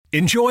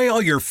Enjoy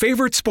all your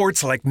favorite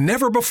sports like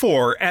never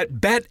before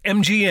at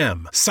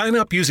BetMGM. Sign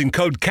up using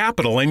code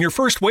CAPITAL and your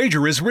first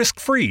wager is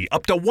risk-free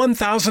up to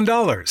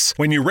 $1,000.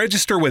 When you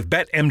register with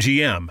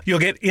BetMGM, you'll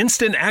get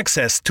instant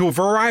access to a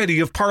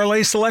variety of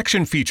parlay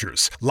selection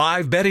features,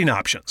 live betting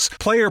options,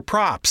 player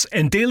props,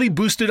 and daily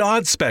boosted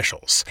odds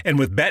specials. And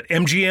with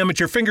BetMGM at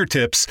your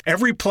fingertips,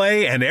 every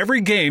play and every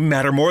game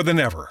matter more than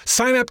ever.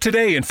 Sign up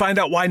today and find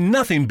out why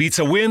nothing beats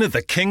a win at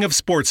the King of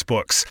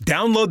Sportsbooks.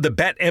 Download the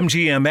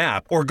BetMGM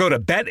app or go to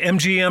BetMGM.com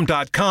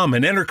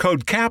and enter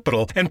code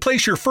CAPITAL and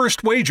place your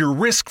first wager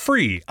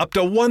risk-free up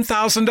to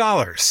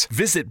 $1,000.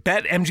 Visit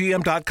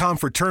BetMGM.com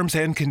for terms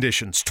and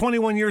conditions.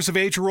 21 years of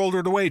age or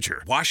older to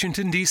wager.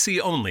 Washington, D.C.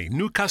 only.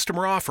 New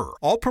customer offer.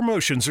 All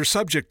promotions are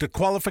subject to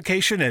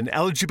qualification and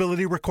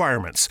eligibility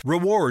requirements.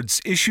 Rewards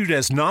issued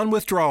as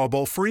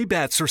non-withdrawable free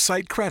bets or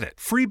site credit.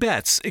 Free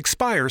bets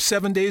expire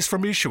 7 days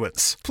from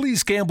issuance.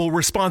 Please gamble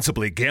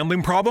responsibly.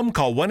 Gambling problem?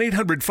 Call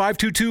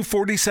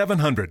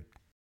 1-800-522-4700.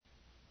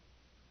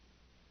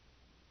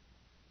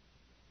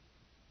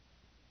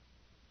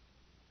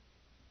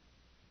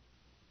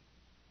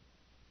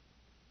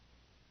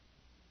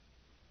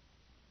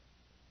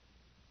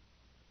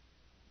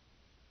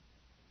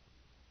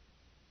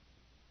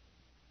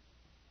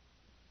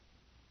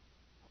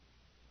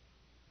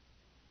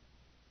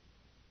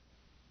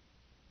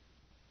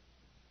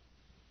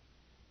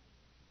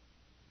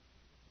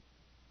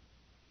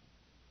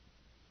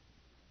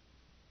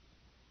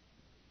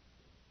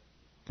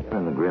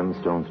 In the grim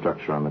stone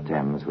structure on the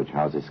Thames, which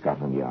houses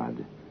Scotland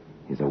Yard,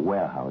 is a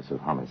warehouse of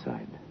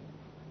homicide,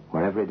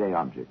 where everyday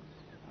objects,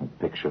 a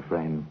picture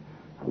frame,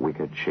 a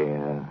wicker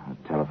chair, a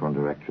telephone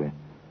directory,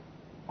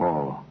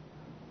 all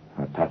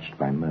are touched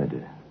by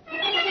murder.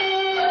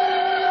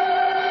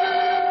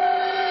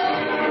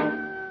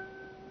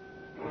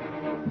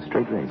 A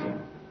straight razor.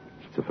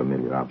 It's a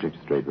familiar object,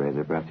 a straight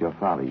razor. Perhaps your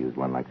father used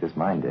one like this.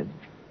 Mine did.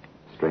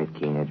 Straight,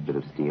 keen-edged bit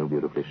of steel,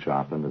 beautifully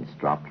sharpened and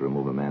stropped to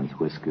remove a man's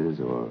whiskers,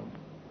 or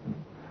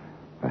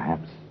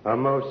perhaps... A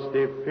most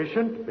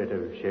efficient bit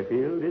of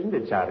Sheffield, isn't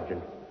it,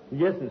 Sergeant?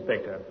 Yes,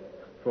 Inspector.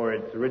 For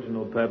its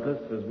original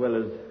purpose as well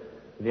as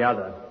the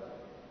other.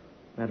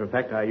 Matter of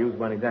fact, I use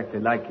one exactly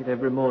like it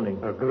every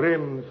morning. A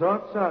grim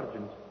thought,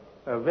 Sergeant.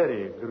 A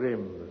very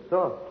grim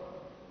thought.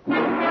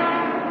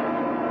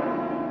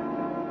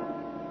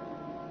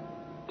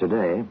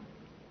 Today,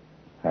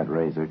 that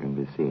razor can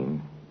be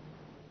seen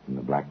in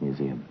the Black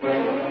Museum.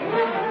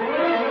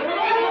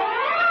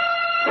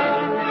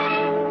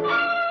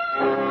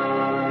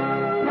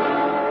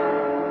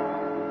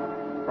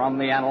 From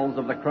the annals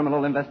of the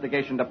Criminal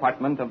Investigation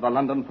Department of the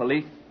London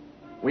Police,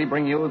 we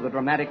bring you the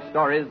dramatic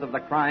stories of the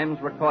crimes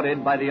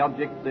recorded by the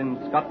objects in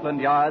Scotland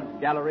Yard's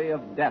Gallery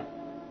of Death,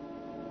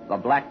 the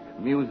Black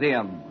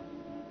Museum.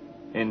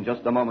 In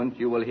just a moment,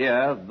 you will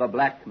hear The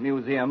Black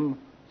Museum,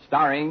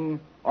 starring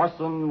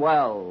Orson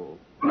Welles.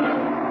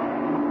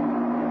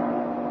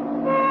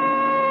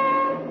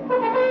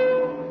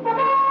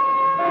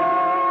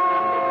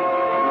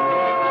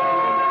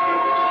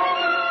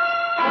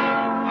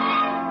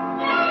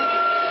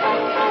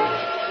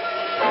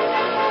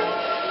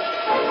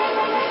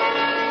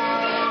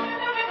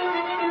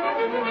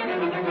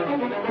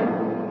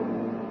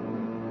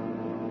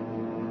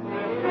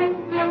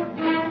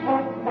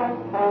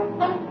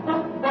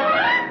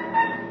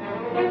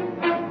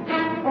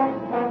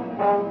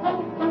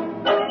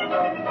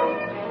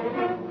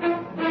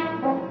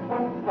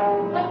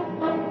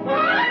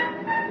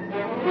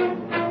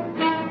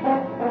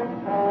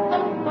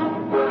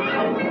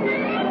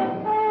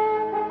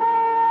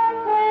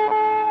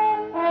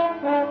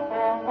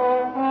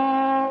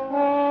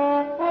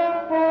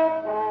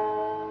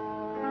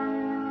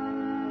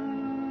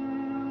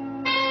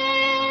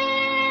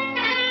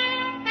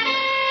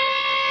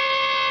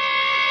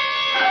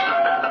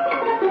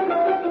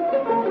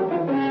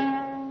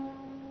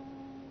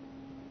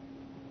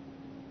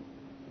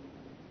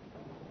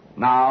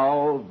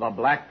 Now, The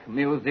Black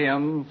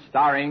Museum,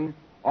 starring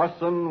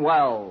Orson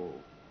Welles.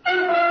 And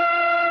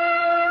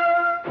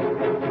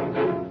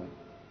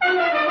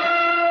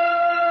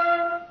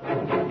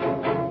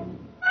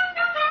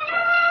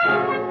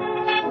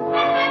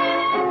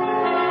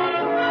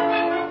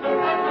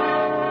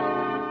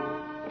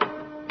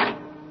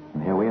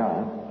here we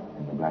are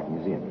in the Black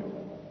Museum.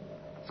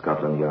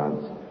 Scotland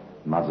Yard's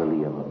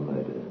mausoleum of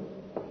murder.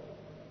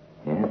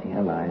 Yes,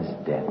 here lies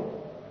death.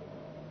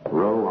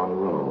 Row on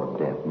row of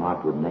death,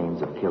 marked with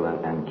names of killer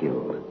and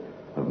killed,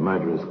 of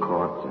murderers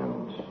caught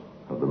and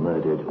of the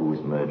murdered whose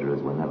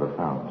murderers were never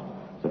found.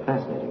 It's a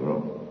fascinating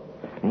room.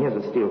 And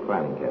here's a steel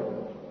filing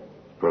cabinet.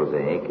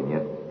 Prosaic, and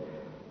yet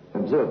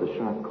observe the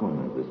sharp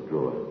corner of this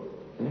drawer.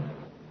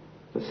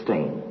 The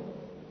stain,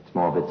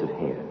 small bits of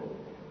hair.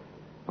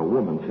 A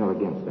woman fell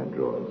against that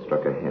drawer and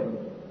struck her head.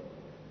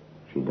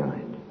 She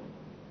died.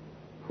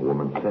 A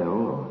woman fell,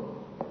 or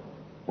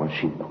was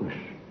she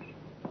pushed?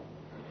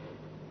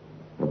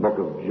 A book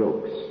of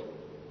jokes.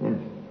 Yes,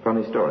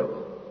 funny stories.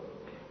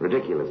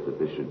 Ridiculous that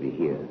this should be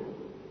here.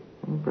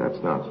 Perhaps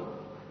not.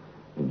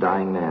 A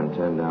dying man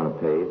turned down a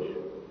page,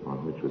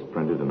 on which was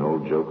printed an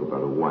old joke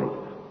about a wife.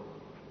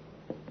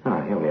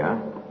 Ah, here we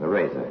are. The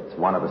razor. It's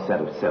one of a set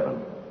of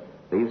 7.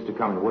 They used to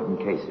come in wooden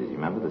cases. You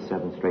remember the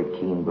 7 straight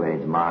keen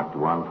blades marked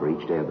one for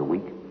each day of the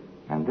week?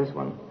 And this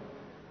one,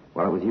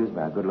 well, it was used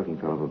by a good-looking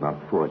fellow of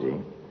about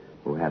 40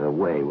 who had a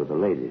way with the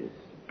ladies.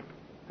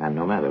 And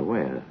no matter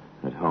where,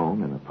 at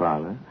home, in a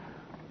parlor,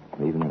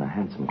 or even in a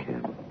hansom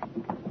cab.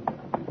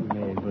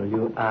 Mabel,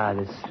 you are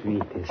the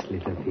sweetest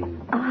little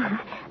thing.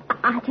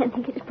 I don't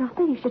think it's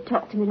proper you should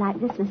talk to me like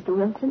this, Mr.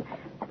 Wilson.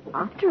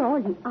 After all,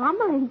 you are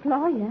my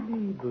employer.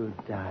 Mabel,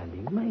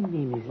 darling, my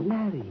name is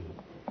Larry.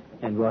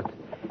 And what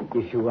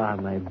if you are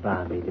my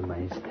barmaid in my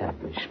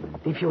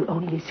establishment? If you'll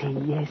only say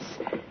yes,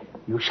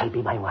 you shall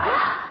be my wife.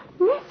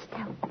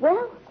 Mr.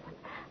 Wilson.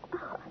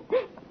 Oh,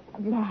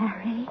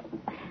 Larry.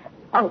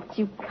 Oh, but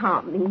you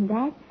can't mean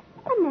that.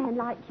 A man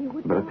like you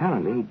would... But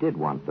apparently he did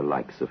want the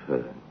likes of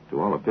her. To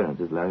all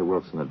appearances, Larry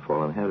Wilson had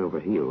fallen head over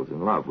heels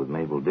in love with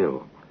Mabel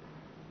Dill.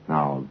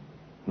 Now,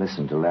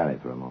 listen to Larry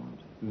for a moment.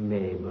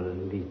 Mabel,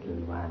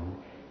 little one,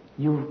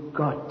 you've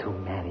got to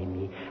marry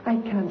me. I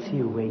can't see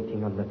you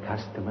waiting on the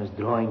customers,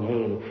 drawing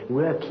ale,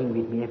 working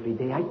with me every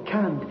day. I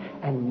can't,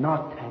 and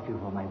not have you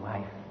for my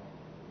wife.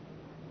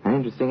 An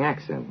interesting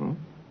accent,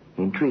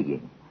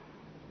 Intriguing.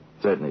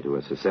 Certainly to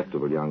a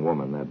susceptible young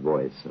woman, that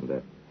voice and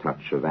that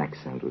touch of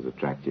accent was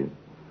attractive.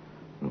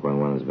 And when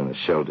one has been a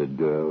sheltered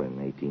girl in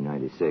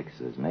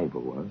 1896, as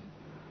Mabel was,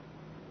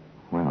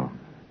 well...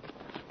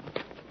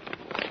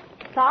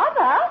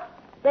 Father,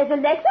 there's a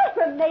letter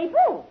from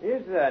Mabel.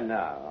 Is there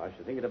now? I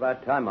should think it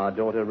about time our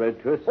daughter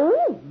wrote to us.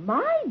 Oh,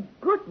 my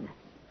goodness.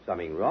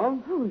 Something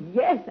wrong? Oh,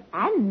 yes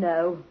and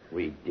no.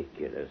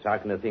 Ridiculous. How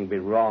can a thing be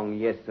wrong,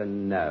 yes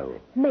and no?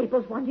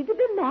 Mabel's wanting to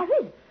be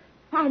married.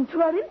 And to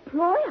her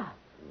employer.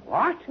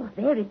 What? Well,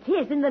 there it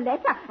is in the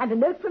letter. And a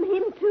note from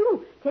him,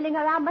 too, telling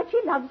her how much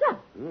he loves her.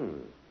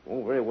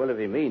 All very well if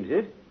he means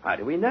it. How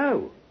do we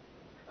know?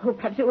 Oh,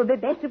 perhaps it would be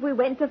best if we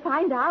went to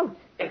find out.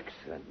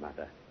 Excellent,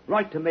 Mother.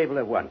 Write to Mabel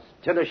at once.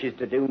 Tell her she's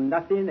to do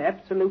nothing,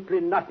 absolutely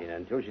nothing,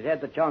 until she's had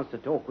the chance to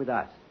talk with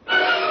us.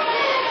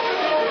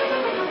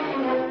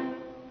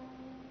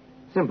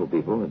 Simple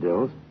people, the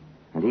Dills,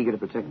 and eager to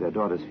protect their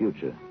daughter's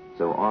future.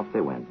 So off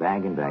they went,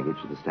 bag and baggage,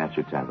 to the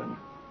Statue Tavern.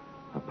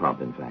 A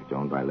pub, in fact,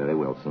 owned by Larry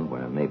Wilson,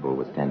 where Mabel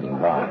was tending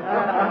bar.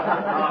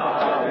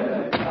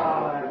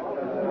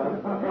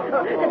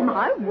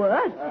 My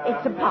word,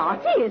 it's a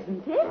party,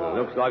 isn't it? Well,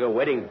 looks like a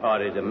wedding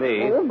party to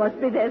me. Oh, must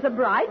be there's a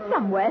bride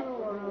somewhere.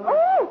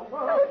 Oh,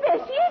 there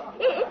she is.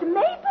 It's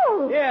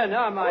Mabel. Here,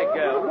 now, my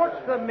girl,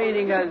 what's the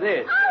meaning of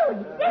this? Oh,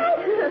 Dad.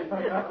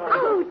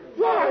 Oh,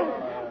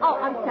 Dad. Oh,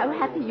 I'm so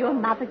happy you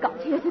and Mother got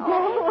here today.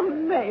 Oh,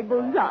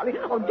 Mabel, darling.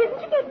 Oh,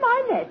 didn't you get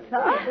my letter?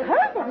 Oh,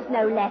 there was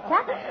no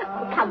letter.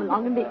 Oh, come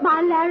along and meet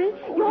my Larry.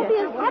 You'll be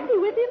as happy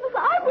with him as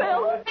I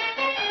will.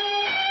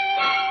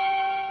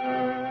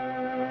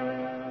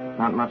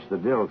 Not much the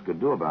Dills could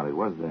do about it,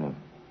 was there?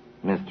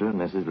 Mr. and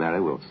Mrs.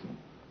 Larry Wilson,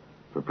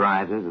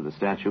 proprietors of the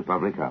Statue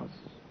Public House,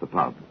 the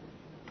pub.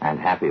 And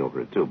happy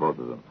over it, too, both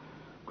of them.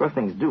 Of course,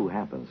 things do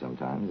happen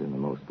sometimes in the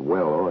most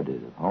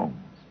well-ordered of homes.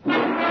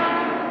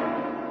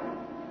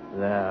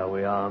 There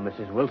we are,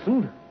 Mrs.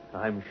 Wilson.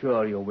 I'm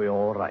sure you'll be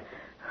all right.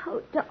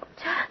 Oh,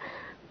 Doctor,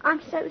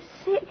 I'm so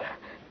sick.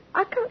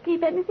 I can't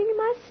keep anything in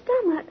my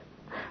stomach.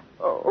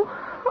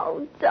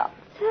 Oh, Doctor.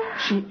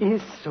 She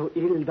is so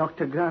ill,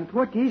 Dr. Grant.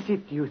 What is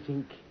it, do you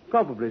think?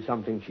 Probably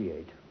something she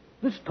ate.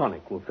 This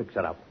tonic will fix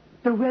her up.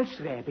 The Welsh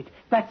rabbit.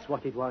 That's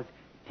what it was.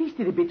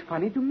 Tasted a bit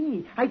funny to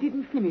me. I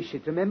didn't finish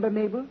it, remember,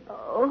 Mabel?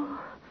 Oh,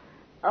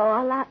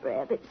 I like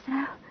rabbits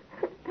so.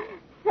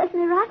 Serves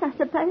me right, I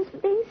suppose, for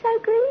being so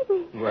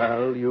greedy.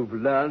 Well, you've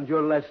learned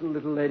your lesson,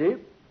 little lady.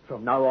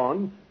 From now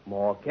on,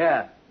 more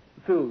care.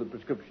 Fill the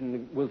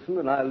prescription, Wilson,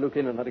 and I'll look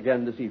in on her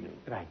again this evening.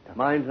 Right, Doctor.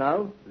 Mind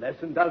now, less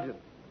indulgent.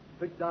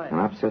 Quick diet. An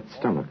upset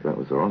stomach, that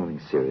was all,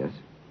 nothing serious.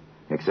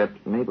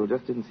 Except Mabel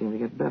just didn't seem to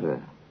get better.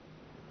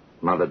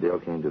 Mother Dill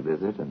came to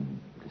visit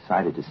and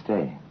decided to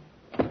stay.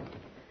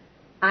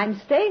 I'm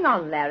staying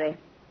on, Larry.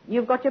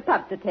 You've got your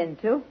pup to tend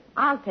to.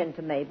 I'll tend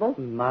to Mabel.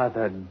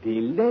 Mother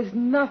Dill, there's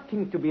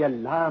nothing to be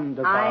alarmed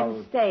about.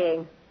 I'm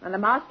staying, and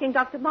I'm asking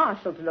Dr.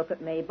 Marshall to look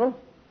at Mabel.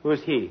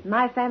 Who's he?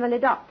 My family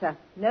doctor.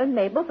 Known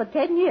Mabel for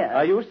 10 years.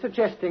 Are you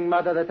suggesting,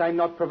 Mother, that I'm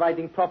not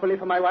providing properly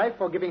for my wife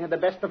or giving her the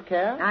best of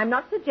care? I'm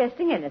not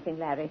suggesting anything,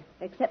 Larry,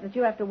 except that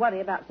you have to worry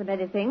about so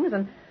many things,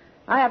 and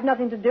I have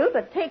nothing to do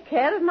but take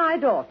care of my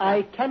daughter.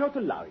 I cannot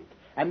allow it.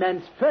 A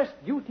man's first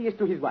duty is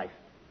to his wife.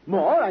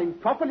 More, I'm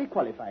properly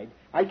qualified.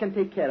 I can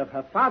take care of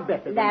her far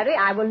better than... Larry,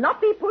 I will not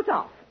be put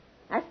off.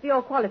 As for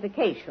your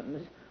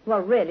qualifications,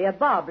 well, really, a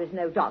barber is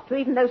no doctor,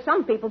 even though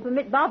some people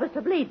permit barbers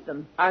to bleed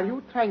them. Are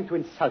you trying to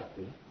insult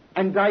me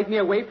and drive me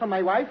away from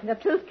my wife? The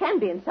truth can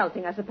be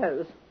insulting, I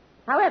suppose.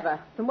 However,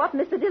 from what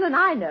Mr. Dill and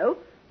I know,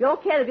 your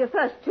care of your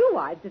first 2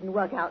 wives didn't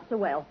work out so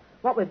well.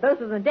 What with both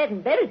of them dead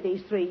and buried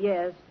these 3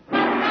 years.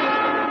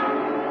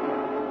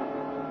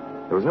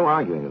 There was no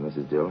arguing with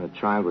Mrs. Dill. Her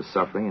child was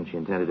suffering, and she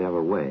intended to have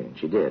her way, and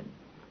she did.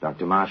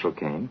 Dr. Marshall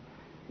came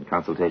in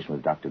consultation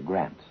with Dr.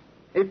 Grant.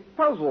 It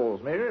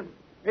puzzles me.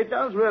 It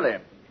does, really.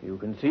 You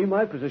can see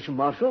my position,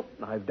 Marshal.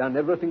 I've done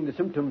everything the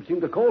symptoms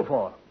seem to call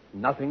for.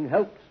 Nothing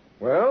helps.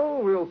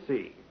 Well, we'll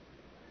see.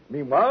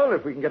 Meanwhile,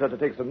 if we can get her to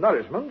take some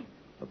nourishment,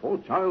 the poor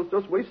child's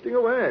just wasting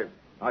away.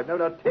 I've known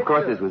her take... Of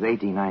course, this was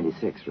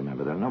 1896,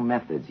 remember. There are no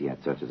methods yet,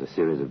 such as a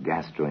series of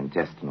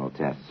gastrointestinal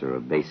tests or a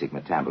basic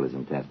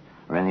metabolism test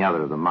or any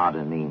other of the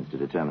modern means to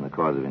determine the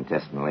cause of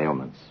intestinal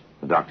ailments.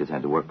 The doctors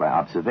had to work by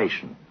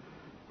observation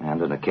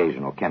and an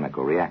occasional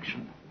chemical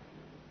reaction.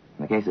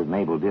 In the case of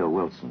Mabel Dill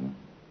Wilson,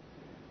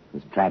 it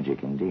was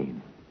tragic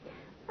indeed.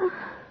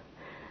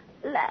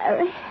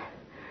 Larry.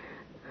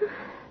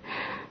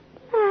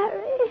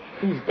 Larry.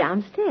 He's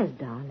downstairs,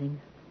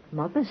 darling.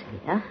 Mother's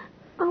here.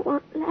 I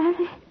want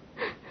Larry.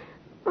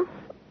 Oh,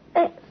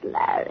 there's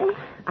Larry.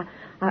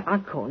 I'll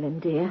call him,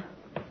 dear.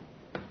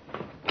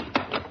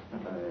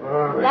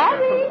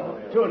 Larry!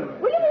 Will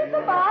you leave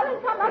the bar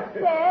and come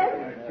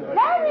upstairs?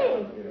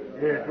 Larry!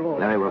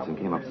 Larry Wilson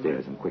came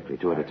upstairs, and quickly,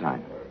 two at a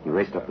time. He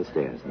raced up the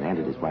stairs and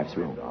entered his wife's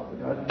room.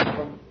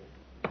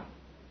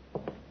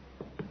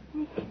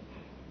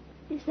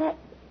 Is that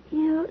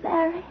you,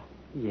 Larry?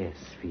 Yes,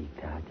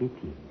 sweetheart, it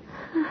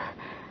is.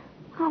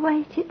 I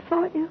waited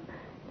for you,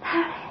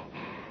 Larry.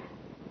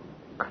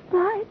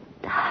 Goodbye,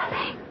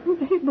 darling.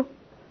 Mabel,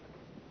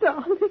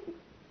 darling.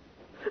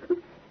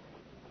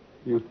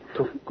 You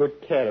took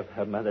good care of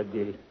her, Mother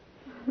Dill.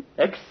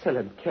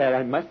 Excellent care,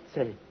 I must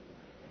say.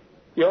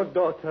 Your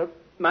daughter,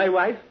 my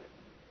wife,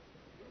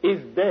 is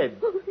dead.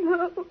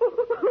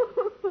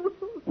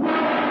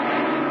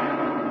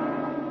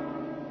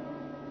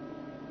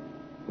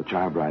 The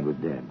child bride was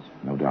dead,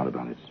 no doubt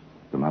about it.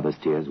 The mother's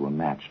tears were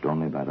matched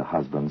only by the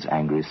husband's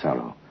angry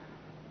sorrow.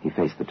 He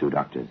faced the two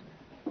doctors.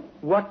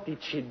 What did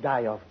she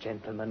die of,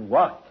 gentlemen?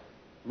 What?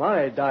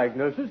 My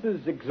diagnosis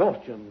is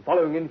exhaustion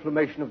following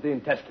inflammation of the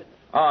intestines.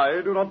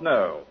 I do not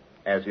know,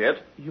 as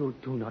yet. You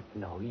do not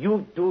know.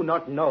 You do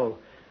not know.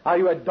 Are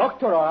you a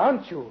doctor or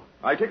aren't you?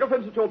 I take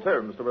offense at your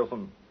tone, Mr.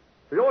 Wilson.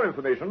 For your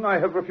information, I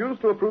have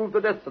refused to approve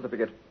the death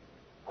certificate.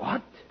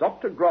 What?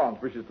 Dr.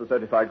 Grant wishes to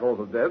certify cause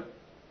of death.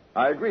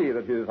 I agree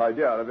that his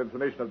idea of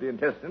inflammation of the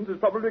intestines is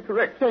probably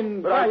correct.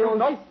 Then but I do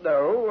not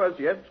know, as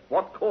yet,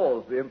 what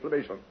caused the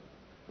inflammation.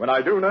 When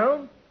I do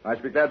know, I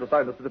shall be glad to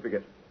sign the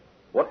certificate.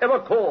 Whatever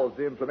caused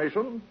the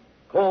inflammation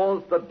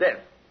caused the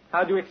death.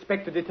 How do you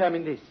expect to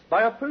determine this?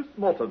 By a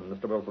post-mortem,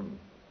 Mr. Wilson.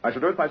 I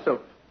shall do it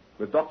myself,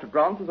 with Dr.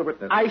 Grant as a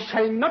witness. I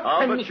shall not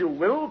permit... But you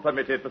will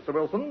permit it, Mr.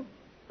 Wilson,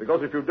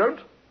 because if you don't,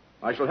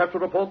 I shall have to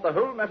report the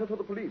whole matter to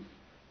the police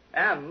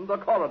and the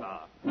coroner.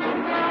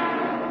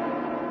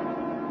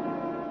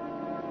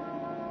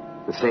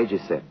 The stage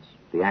is set.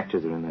 The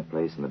actors are in their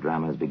place and the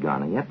drama has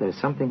begun, and yet there's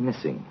something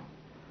missing.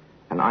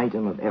 An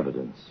item of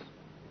evidence,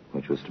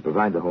 which was to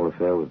provide the whole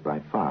affair with by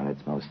far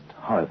its most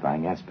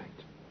horrifying aspect.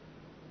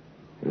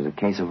 It was a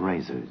case of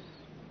razors.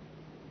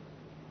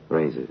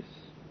 Razors,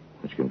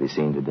 which can be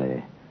seen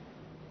today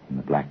in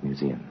the Black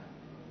Museum.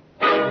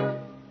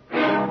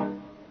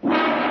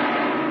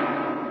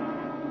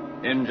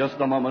 In just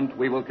a moment,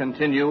 we will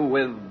continue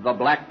with The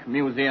Black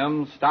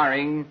Museum,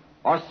 starring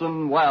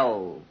Orson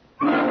Welles.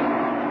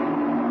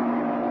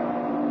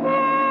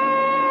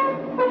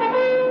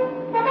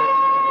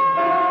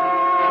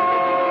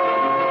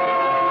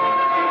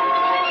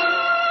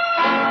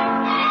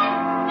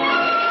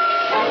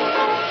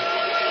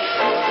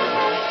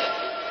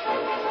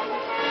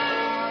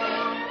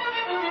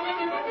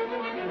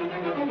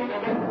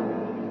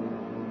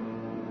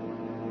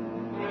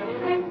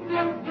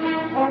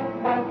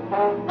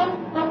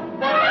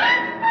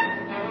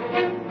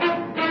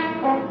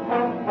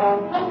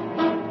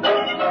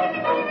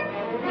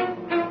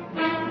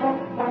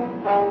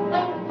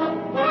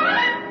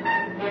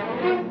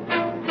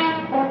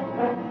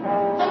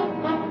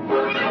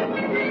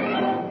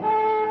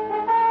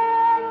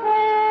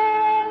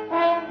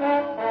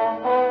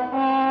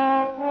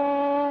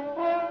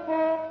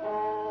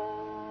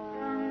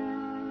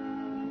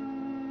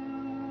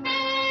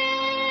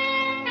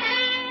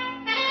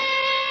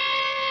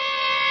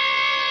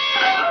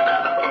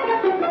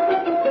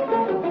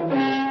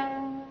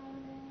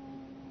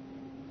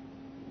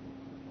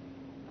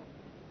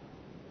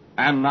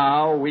 And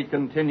now we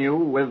continue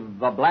with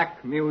The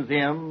Black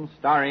Museum,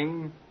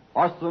 starring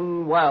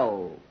Orson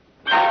Welles.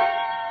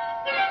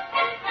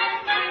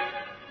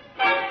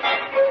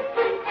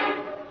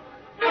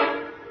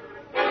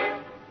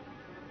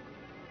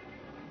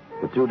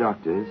 The two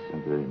doctors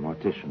and the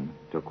mortician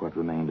took what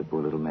remained of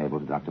poor little Mabel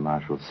to Dr.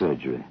 Marshall's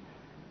surgery.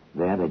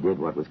 There they did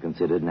what was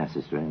considered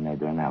necessary and made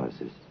their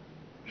analysis.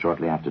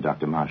 Shortly after,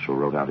 Dr. Marshall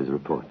wrote out his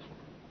report.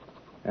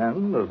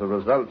 And as a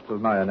result of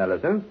my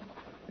analysis,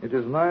 it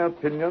is my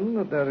opinion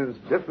that there is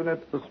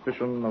definite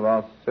suspicion of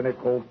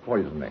arsenical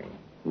poisoning.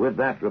 With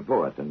that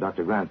report and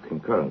Dr. Grant's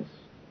concurrence,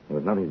 there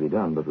was nothing to be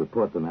done but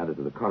report the matter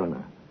to the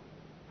coroner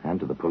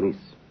and to the police.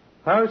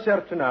 How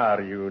certain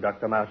are you,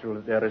 Dr. Marshall,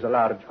 that there is a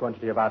large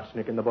quantity of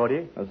arsenic in the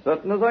body? As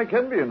certain as I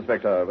can be,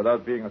 Inspector,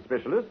 without being a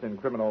specialist in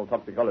criminal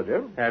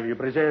toxicology. Have you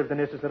preserved the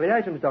necessary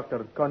items,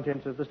 Doctor?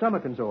 Contents of the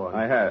stomach and so on?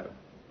 I have.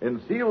 In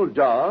sealed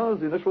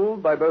jars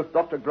initialed by both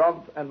Dr.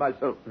 Grant and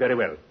myself. Very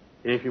well.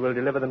 If you will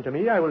deliver them to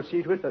me, I will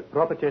see to it that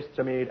proper tests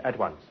are made at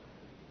once.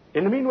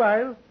 In the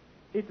meanwhile,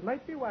 it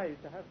might be wise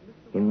to have...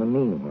 In the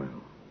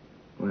meanwhile?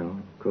 Well,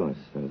 of course,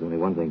 there was only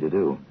one thing to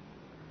do.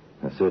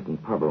 A certain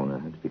pub owner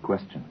had to be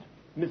questioned.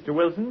 Mr.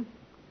 Wilson?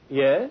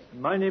 Yes?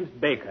 My name's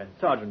Baker,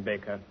 Sergeant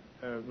Baker.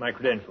 My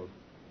credentials.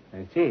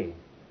 I see.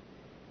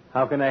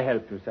 How can I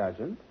help you,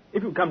 Sergeant?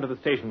 If you'll come to the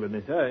station with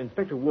me, sir,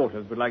 Inspector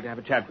Waters would like to have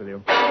a chat with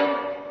you.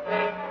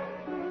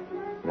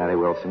 Larry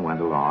Wilson went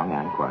along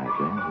and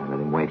quietly. I let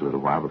him wait a little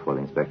while before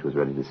the inspector was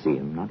ready to see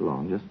him. Not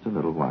long, just a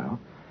little while.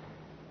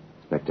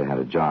 The inspector had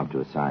a job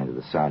to assign to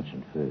the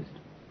sergeant first.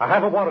 I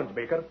have a warrant,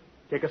 Baker.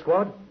 Take a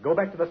squad, go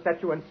back to the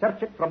statue and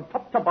search it from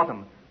top to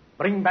bottom.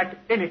 Bring back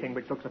anything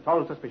which looks at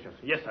all suspicious.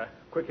 Yes, sir.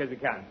 Quick as you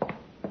can.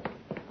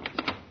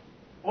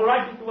 All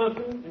right, Mr.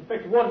 Wilson.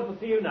 Inspector Waters will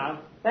see you now.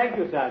 Thank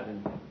you,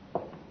 Sergeant.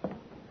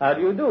 How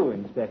do you do,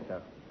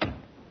 Inspector?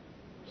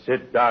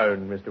 Sit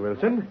down, Mr.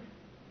 Wilson.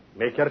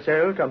 Make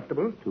yourself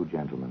comfortable. Two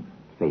gentlemen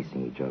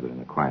facing each other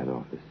in a quiet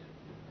office.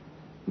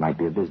 Might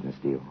be a business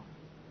deal.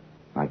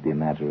 Might be a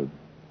matter of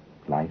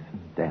life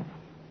and death.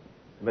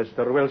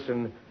 Mr.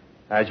 Wilson,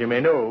 as you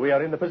may know, we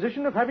are in the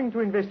position of having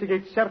to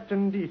investigate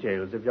certain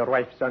details of your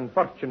wife's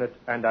unfortunate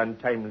and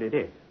untimely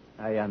death.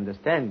 I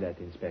understand that,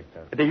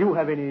 Inspector. Do you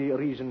have any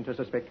reason to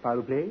suspect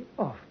foul play?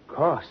 Of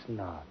course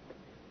not.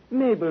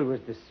 Mabel was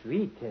the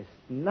sweetest,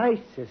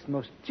 nicest,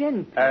 most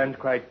gentle. And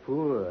quite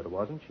poor,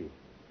 wasn't she?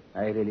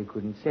 I really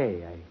couldn't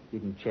say. I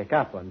didn't check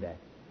up on that.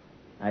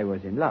 I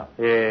was in love.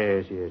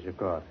 Yes, of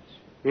course.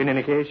 In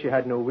any case, she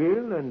had no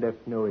will and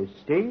left no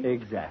estate.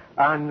 Exactly.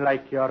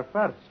 Unlike your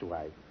first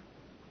wife,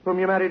 whom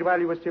you married while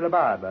you were still a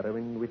barber,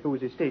 and with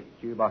whose estate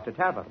you bought a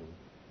tavern.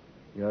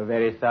 You're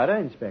very thorough,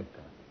 Inspector.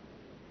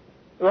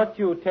 What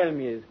you tell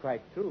me is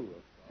quite true.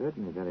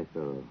 Certainly very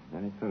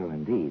thorough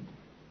indeed.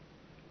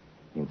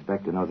 The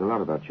inspector knows a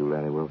lot about you,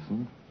 Larry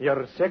Wilson.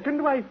 Your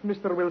second wife,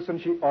 Mr. Wilson,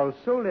 she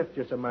also left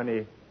you some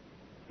money.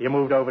 You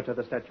moved over to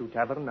the Statue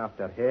Tavern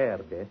after her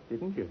death,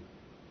 didn't you?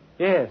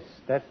 Yes,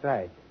 that's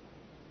right.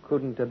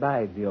 Couldn't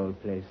abide the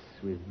old place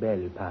with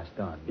Belle passed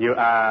on. You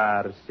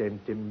are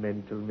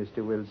sentimental,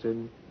 Mr.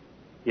 Wilson.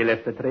 You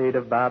left the trade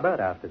of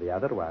barber after the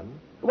other one.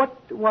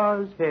 What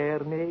was her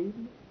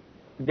name?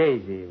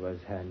 Daisy was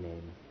her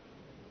name.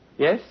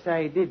 Yes,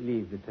 I did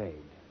leave the trade.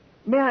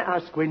 May I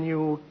ask when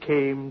you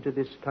came to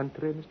this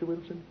country, Mr.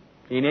 Wilson?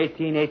 In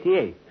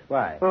 1888.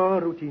 Why? Oh,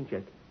 routine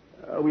check.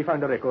 We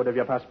found a record of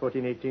your passport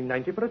in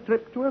 1890 for a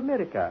trip to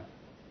America.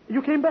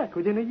 You came back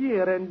within a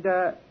year, and,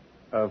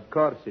 of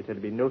course, it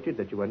had been noted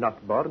that you were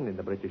not born in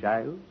the British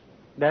Isles.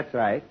 That's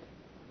right.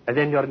 And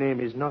then your name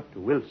is not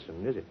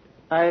Wilson, is it?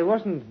 I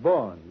wasn't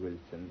born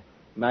Wilson.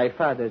 My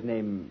father's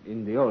name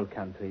in the old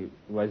country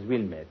was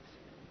Wilmets.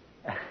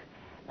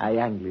 I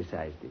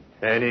anglicized it.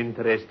 An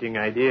interesting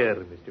idea,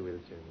 Mr.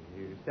 Wilson.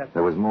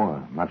 There was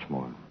more, much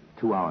more.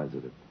 2 hours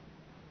of it.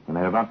 When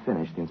they were about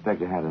finished, the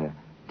inspector had a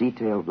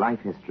detailed life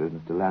history of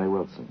Mr. Larry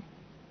Wilson.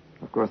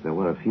 Of course, there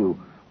were a few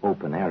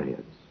open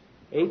areas.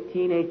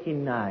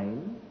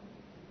 1889?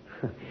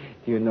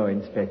 You know,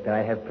 Inspector,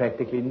 I have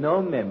practically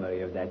no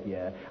memory of that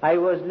year. I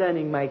was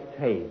learning my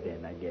trade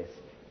then, I guess.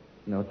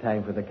 No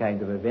time for the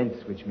kind of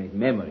events which make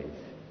memories.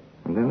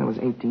 And then there was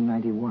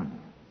 1891.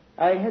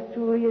 I had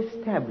to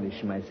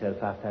reestablish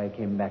myself after I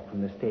came back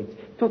from the States.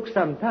 Took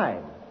some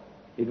time.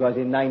 It was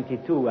in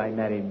 92 I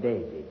married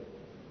Daisy.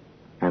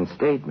 And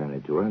stayed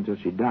married to her until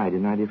she died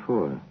in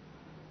 94.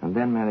 And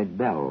then married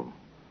Belle,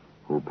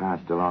 who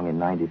passed along in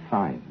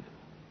 95.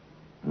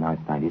 And now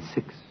it's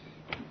 96.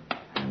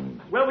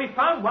 Well, we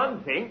found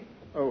one thing.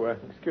 Oh,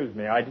 excuse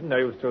me. I didn't know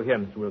you were still here,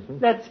 Mr. Wilson.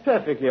 That's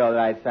perfectly all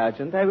right,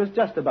 Sergeant. I was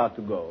just about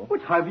to go.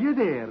 What have you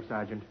there,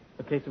 Sergeant?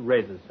 A case of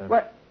razors, sir.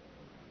 What?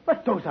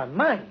 But those are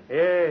mine.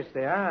 Yes,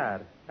 they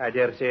are. I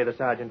dare say the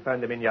sergeant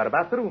found them in your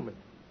bathroom.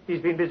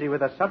 He's been busy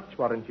with a search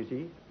warrant, you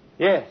see.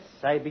 Yes,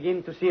 I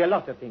begin to see a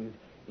lot of things,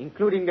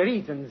 including the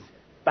reasons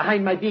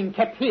behind my being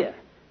kept here.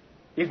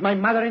 Is my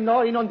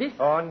mother-in-law in on this?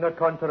 On the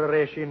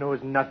contrary, she knows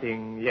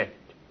nothing yet.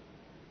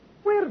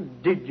 Where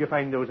did you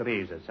find those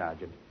razors,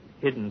 Sergeant?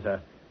 Hidden,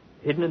 sir.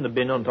 Hidden in the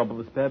bin on top of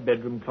the spare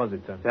bedroom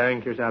closet, sir.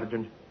 Thank you,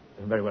 Sergeant.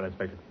 Very well,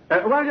 Inspector.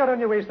 While you're on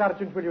your way,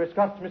 Sergeant, will you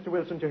escort Mr.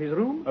 Wilson to his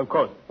room? Of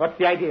course. What's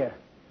the idea?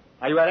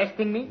 Are you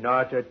arresting me?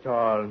 Not at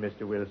all,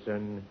 Mr.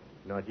 Wilson.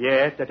 Not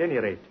yet, at any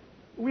rate.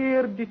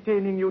 We're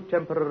detaining you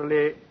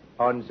temporarily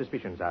on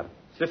suspicion, sir.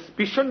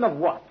 Suspicion of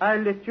what?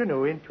 I'll let you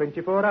know in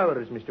 24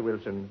 hours, Mr.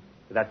 Wilson.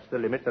 That's the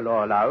limit the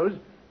law allows.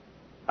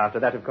 After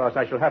that, of course,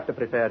 I shall have to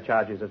prepare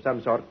charges of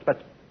some sort,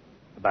 but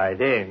by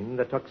then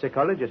the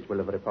toxicologist will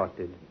have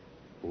reported.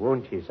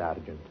 Won't he,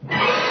 Sergeant?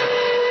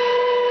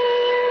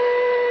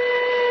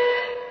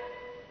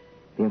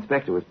 The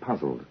inspector was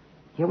puzzled.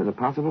 Here was a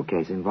possible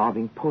case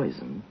involving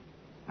poison,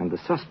 and the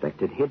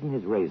suspect had hidden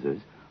his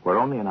razors where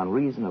only an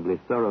unreasonably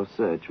thorough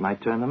search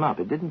might turn them up.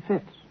 It didn't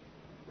fit.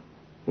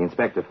 The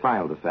inspector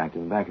filed the fact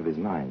in the back of his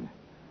mind.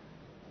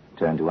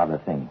 Turned to other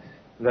things.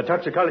 The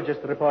toxicologist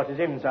report is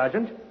in,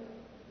 Sergeant.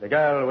 The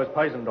girl was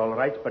poisoned, all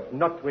right, but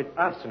not with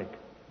arsenic.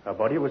 Her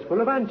body was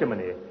full of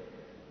antimony.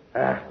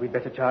 We'd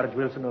better charge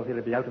Wilson or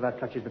he'll be out of our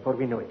clutches before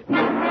we know it.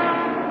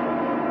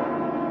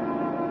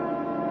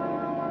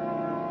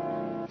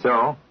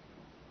 So,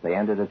 they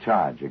entered a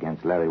charge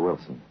against Larry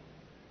Wilson.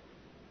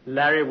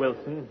 Larry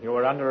Wilson, you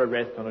are under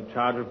arrest on a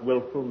charge of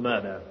willful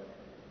murder.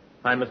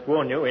 I must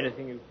warn you,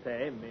 anything you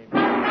say may...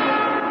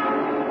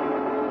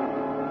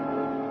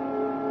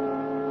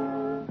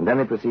 And then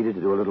they proceeded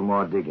to do a little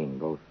more digging,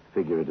 both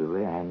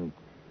figuratively and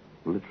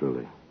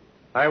literally.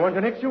 I want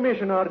an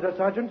exhumation order,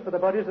 Sergeant, for the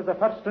bodies of the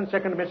first and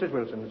second Mrs.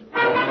 Wilsons.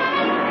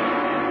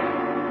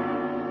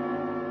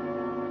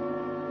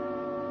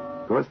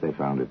 Of course, they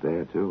found it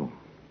there, too.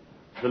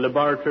 The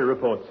laboratory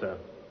report, sir.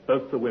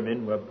 Both the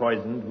women were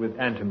poisoned with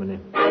antimony.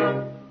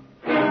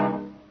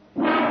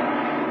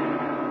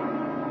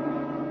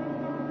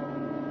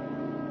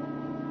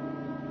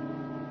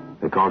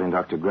 They called in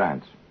Dr.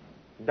 Grant.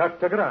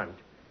 Dr. Grant,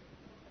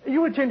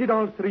 you attended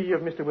all three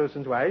of Mr.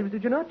 Wilson's wives,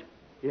 did you not?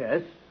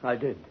 Yes, I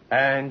did.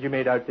 And you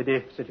made out the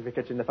death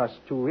certificates in the first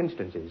two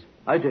instances?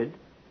 I did.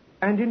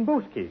 And in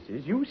both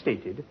cases, you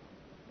stated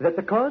that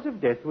the cause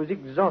of death was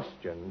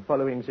exhaustion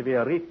following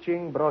severe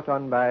retching brought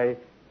on by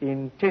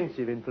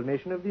intensive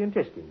inflammation of the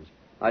intestines.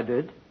 I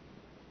did.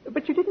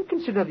 But you didn't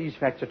consider these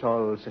facts at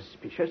all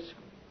suspicious?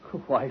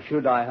 Why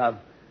should I have?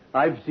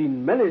 I've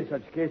seen many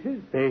such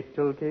cases.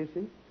 Fatal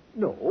cases?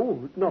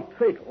 No, not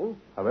fatal.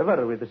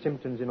 However, with the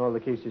symptoms in all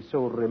the cases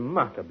so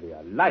remarkably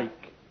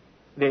alike,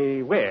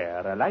 they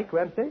were alike,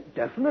 weren't they?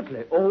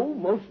 Definitely. Oh,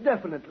 most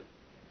definitely.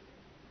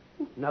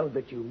 Now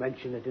that you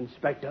mention it,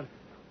 Inspector,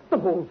 the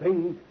whole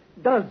thing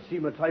does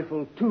seem a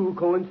trifle too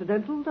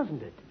coincidental,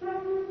 doesn't it?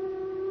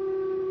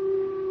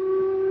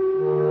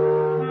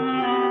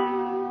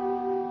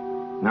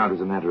 Now it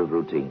was a matter of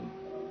routine.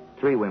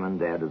 3 women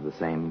dead of the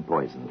same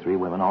poison. 3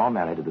 women all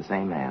married to the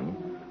same man,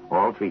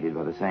 all treated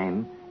by the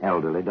same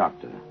elderly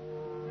doctor.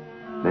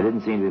 There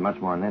didn't seem to be much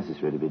more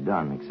necessary to be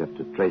done except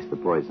to trace the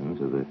poison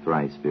to the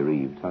thrice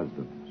bereaved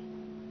husbands.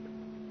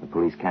 The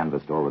police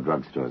canvassed all the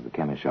drugstores, the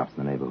chemist shops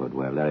in the neighborhood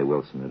where Larry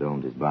Wilson had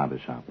owned his barber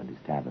shop and his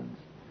taverns.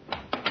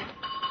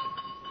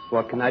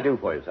 What can I do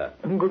for you, sir?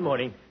 Good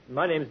morning.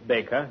 My name's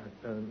Baker.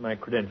 My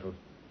credentials.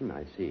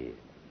 I see.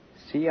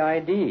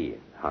 CID.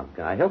 How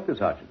can I help you,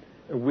 Sergeant?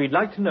 We'd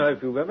like to know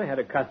if you've ever had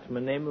a customer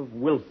named of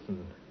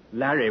Wilson,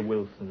 Larry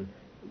Wilson,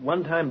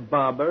 one-time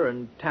barber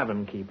and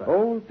tavern keeper.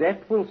 Oh,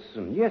 that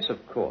Wilson. Yes, of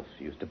course.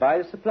 He used to buy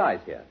the supplies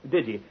here.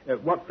 Did he?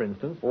 What, for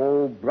instance?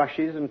 Oh,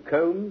 brushes and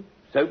combs,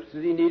 soaps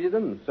as he needed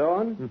them, and so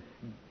on.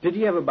 Did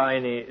he ever buy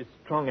any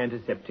strong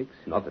antiseptics?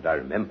 Not that I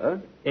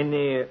remember.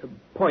 Any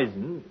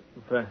poison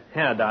for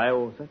hair dye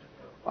or such?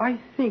 I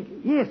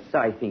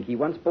think he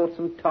once bought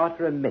some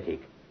tartar emetic.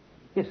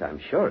 Yes, I'm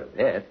sure of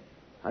that.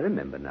 I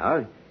remember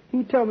now.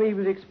 He told me he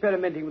was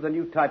experimenting with a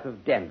new type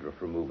of dandruff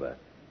remover.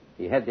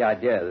 He had the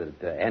idea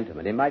that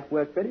antimony might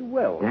work very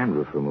well.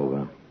 Dandruff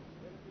remover.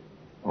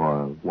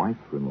 Or wife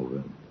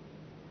remover.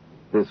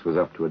 This was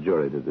up to a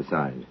jury to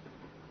decide.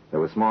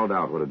 There was small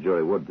doubt what a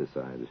jury would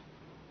decide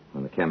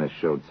when the chemist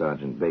showed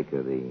Sergeant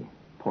Baker the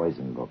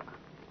poison book.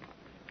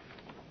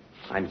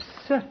 I'm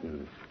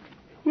certain.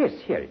 Yes,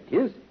 here it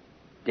is.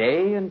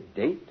 Day and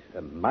date,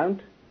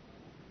 amount,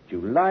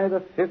 July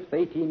the 5th,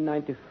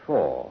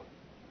 1894.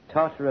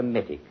 Tartar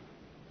emetic.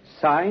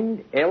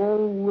 Signed,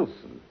 L.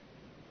 Wilson.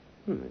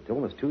 It's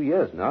almost 2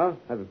 years now.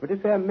 I have a pretty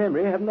fair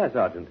memory, haven't I,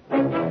 Sergeant?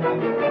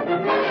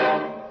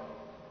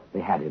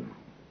 They had him.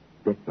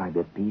 Bit by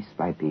bit, piece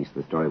by piece,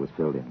 the story was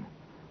filled in.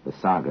 The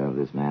saga of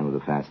this man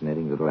with a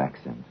fascinating little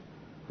accent.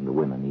 And the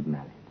women he'd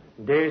married.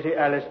 Daisy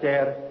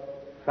Alistair,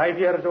 5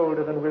 years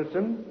older than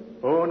Wilson,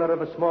 owner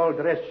of a small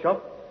dress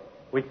shop,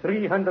 with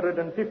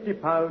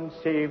 £350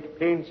 saved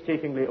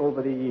painstakingly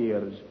over the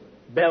years.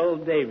 Belle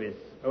Davis,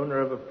 owner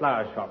of a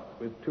flower shop,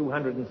 with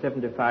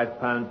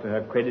 £275 to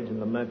her credit in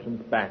the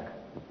merchant's bank.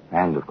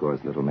 And, of course,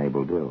 little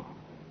Mabel Dill,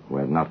 who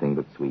had nothing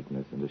but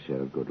sweetness and a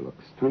share of good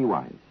looks. 3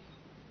 wives,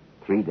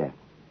 3 deaths,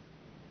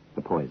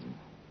 the poison.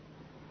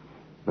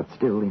 But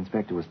still, the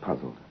inspector was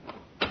puzzled.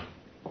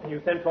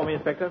 You sent for me,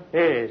 Inspector?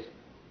 Yes.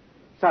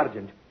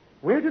 Sergeant,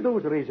 where do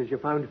those razors you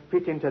found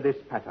fit into this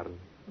pattern?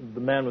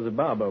 The man was a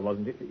barber,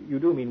 wasn't he? You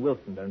do mean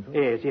Wilson, don't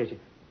you? Yes.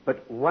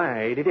 But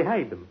why did he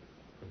hide them?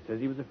 He says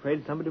he was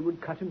afraid somebody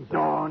would cut him.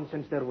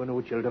 Nonsense, there were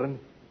no children.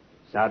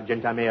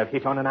 Sergeant, I may have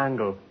hit on an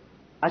angle.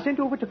 I sent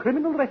over to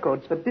Criminal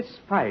Records for this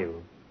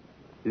file.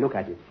 Look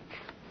at it.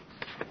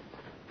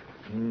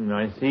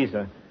 I see,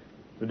 sir.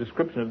 The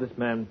description of this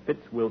man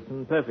fits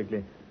Wilson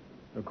perfectly.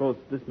 Of course,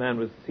 this man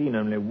was seen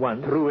only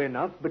once. True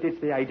enough, but it's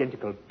the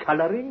identical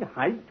coloring,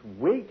 height,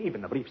 weight,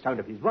 even the brief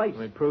sound of his voice.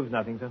 Well, it proves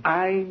nothing, sir.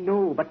 I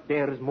know, but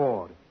there's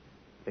more.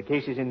 The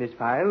cases in this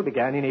file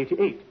began in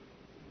 88.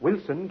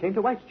 Wilson came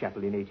to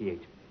Whitechapel in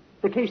 88.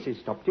 The cases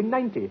stopped in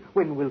 90,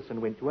 when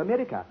Wilson went to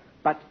America.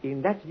 But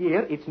in that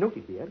year, it's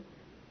noted here,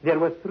 there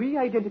were 3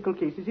 identical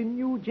cases in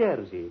New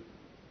Jersey.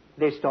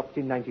 They stopped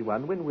in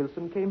 91 when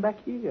Wilson came back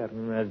here.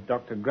 As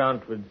Dr.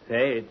 Grant would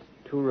say, it's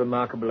too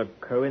remarkable a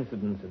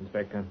coincidence,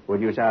 Inspector.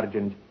 Would you,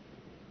 Sergeant,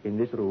 in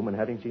this room and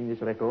having seen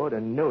this record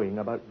and knowing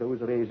about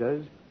those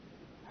razors,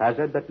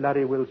 hazard that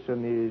Larry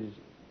Wilson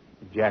is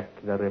Jack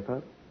the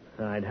Ripper?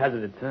 I'd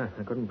hazard it, sir.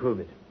 I couldn't prove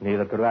it.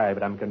 Neither could I,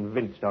 but I'm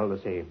convinced all the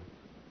same.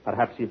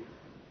 Perhaps he...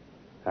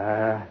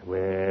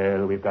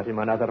 well, we've got him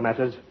on other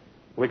matters.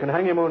 We can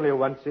hang him only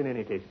once in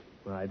any case.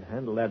 Well, I'd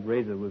handle that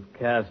razor with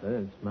care,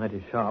 sir. It's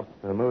mighty sharp.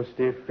 A most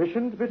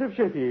efficient bit of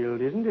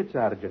Sheffield, isn't it,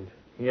 Sergeant?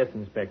 Yes,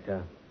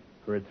 Inspector.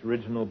 For its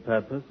original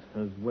purpose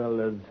as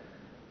well as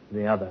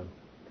the other.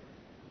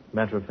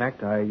 Matter of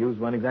fact, I use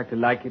one exactly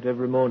like it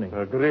every morning.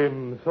 A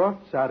grim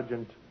thought,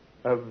 Sergeant.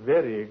 A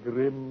very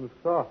grim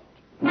thought.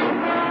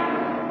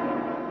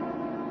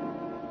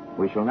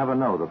 We shall never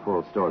know the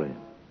full story.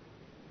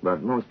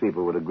 But most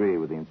people would agree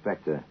with the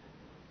inspector.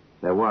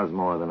 There was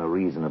more than a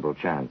reasonable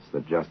chance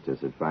that justice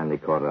had finally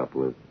caught up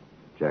with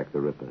Jack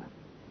the Ripper.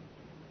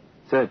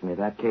 Certainly,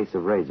 that case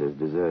of razors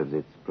deserves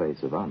its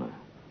place of honor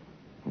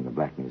in the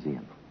Black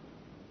Museum.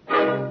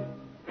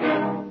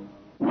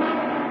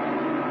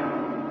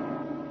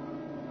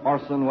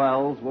 Orson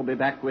Welles will be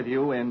back with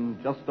you in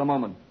just a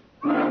moment.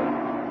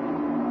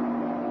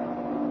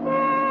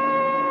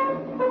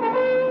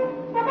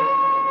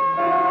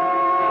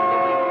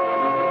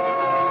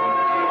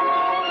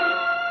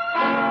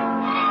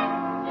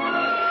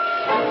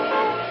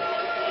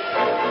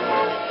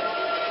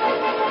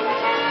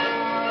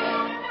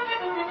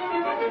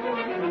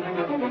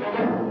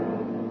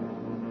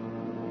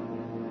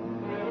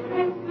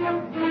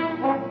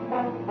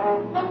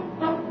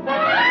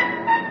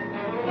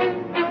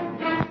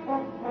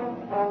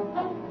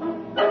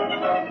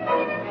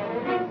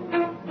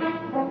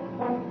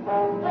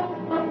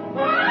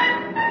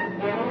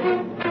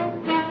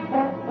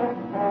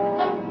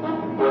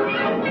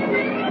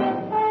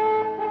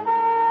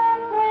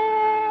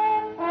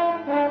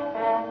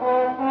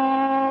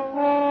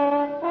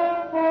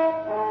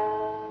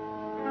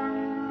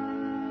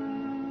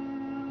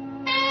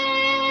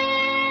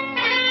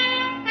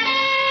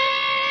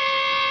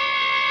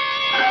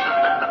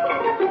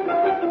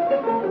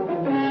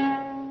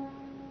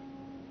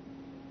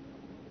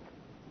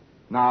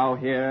 Now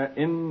here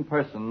in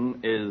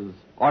person is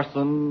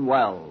Orson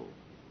Welles.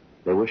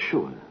 They were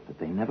sure that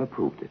they never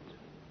proved it.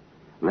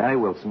 Larry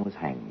Wilson was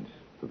hanged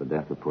for the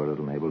death of poor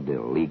little Mabel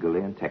Dill, legally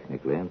and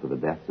technically, and for the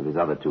deaths of his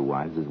other two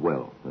wives as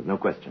well. There's no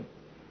question.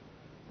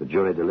 The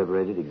jury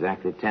deliberated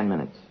exactly 10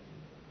 minutes.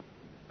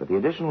 But the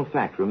additional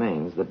fact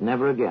remains that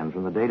never again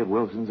from the date of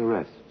Wilson's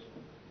arrest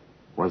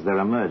was there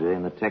a murder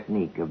in the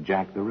technique of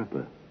Jack the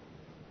Ripper.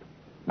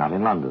 Not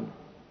in London.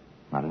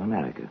 Not in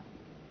America.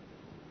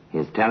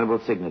 His terrible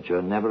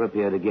signature never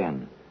appeared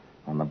again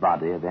on the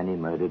body of any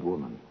murdered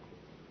woman.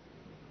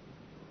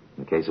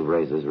 The case of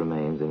razors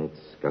remains in its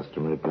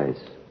customary place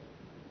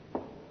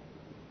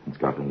in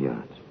Scotland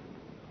Yard.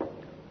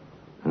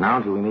 And now,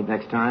 until we meet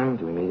next time,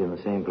 till we meet in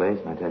the same place,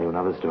 and I tell you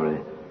another story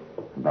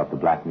about the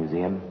Black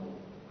Museum,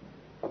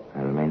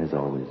 I remain, as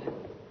always,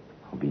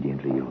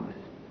 obediently yours.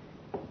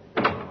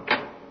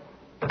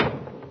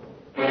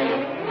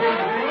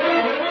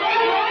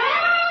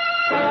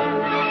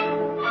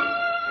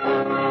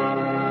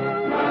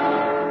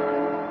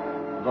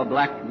 The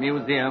Black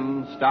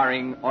Museum,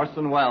 starring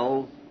Orson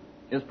Welles,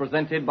 is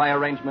presented by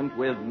arrangement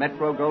with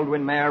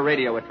Metro-Goldwyn-Mayer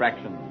Radio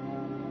Attraction.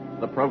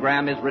 The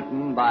program is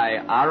written by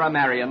Ara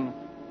Marion,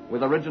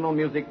 with original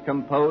music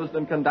composed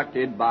and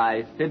conducted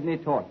by Sidney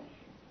Torch.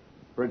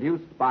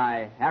 Produced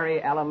by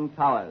Harry Allen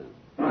Towers.